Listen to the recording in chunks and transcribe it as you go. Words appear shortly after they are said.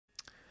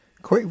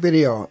Quick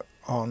video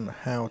on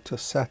how to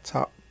set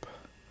up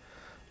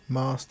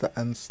master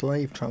and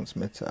slave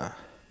transmitter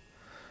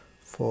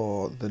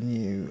for the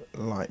new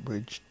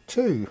Lightbridge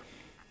 2.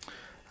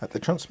 The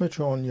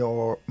transmitter on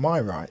my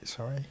right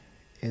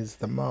is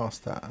the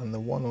master, and the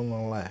one on the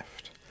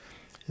left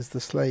is the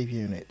slave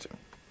unit.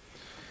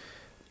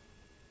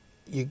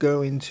 You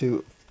go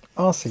into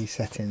RC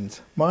settings.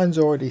 Mine's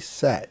already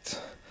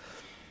set.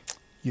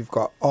 You've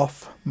got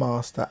off,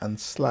 master and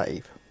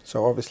slave.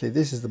 So obviously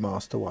this is the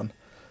master one.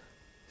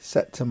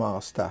 Set to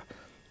master.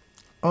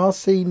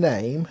 RC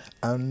name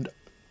and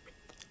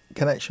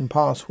connection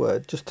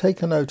password, just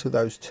take a note of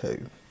those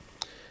two,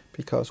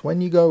 because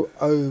when you go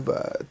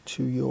over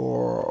to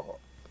your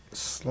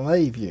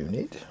slave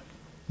unit,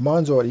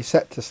 mine's already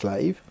set to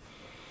slave.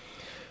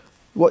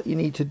 What you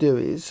need to do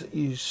is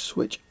you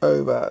switch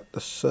over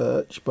the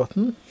search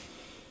button,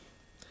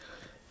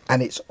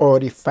 and it's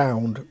already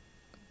found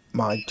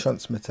my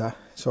transmitter.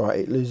 It's alright,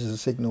 it loses a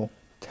signal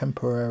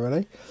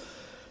temporarily.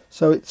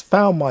 So it's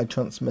found my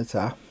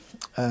transmitter.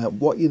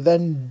 What you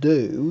then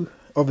do,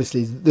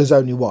 obviously there's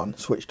only one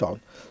switched on,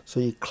 so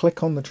you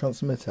click on the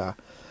transmitter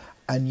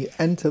and you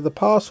enter the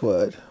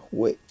password,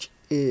 which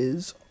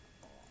is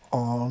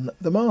on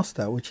the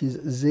master, which is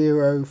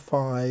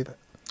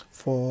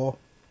 054.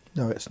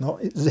 No, it's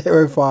not, it's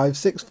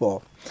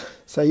 0564.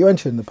 So you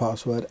enter in the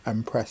password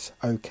and press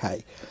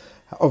OK.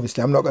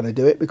 Obviously I'm not going to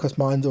do it because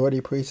mine's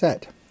already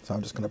preset, so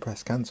I'm just going to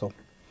press cancel.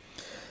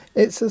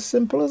 It's as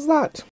simple as that.